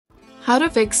How to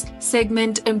fix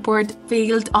segment import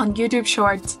failed on YouTube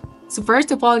Shorts. So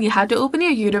first of all, you have to open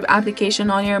your YouTube application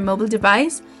on your mobile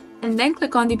device and then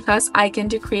click on the plus icon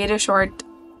to create a short.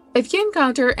 If you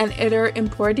encounter an error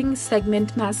importing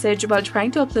segment message while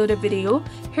trying to upload a video,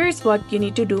 here's what you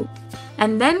need to do.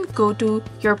 And then go to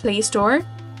your Play Store,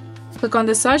 click on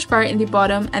the search bar in the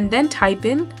bottom and then type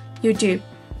in YouTube.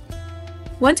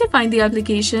 Once you find the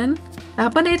application,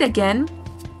 tap on it again.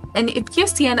 And if you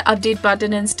see an update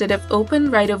button instead of open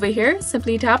right over here,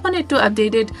 simply tap on it to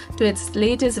update it to its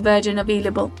latest version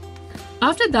available.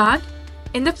 After that,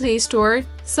 in the Play Store,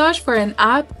 search for an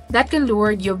app that can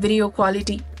lower your video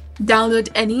quality. Download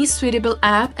any suitable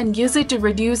app and use it to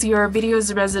reduce your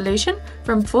video's resolution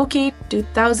from 4K to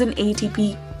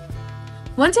 1080p.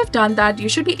 Once you've done that, you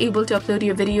should be able to upload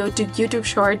your video to YouTube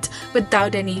Shorts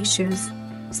without any issues.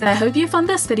 So I hope you found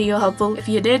this video helpful. If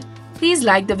you did, please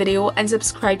like the video and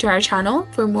subscribe to our channel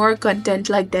for more content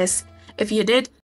like this. If you did,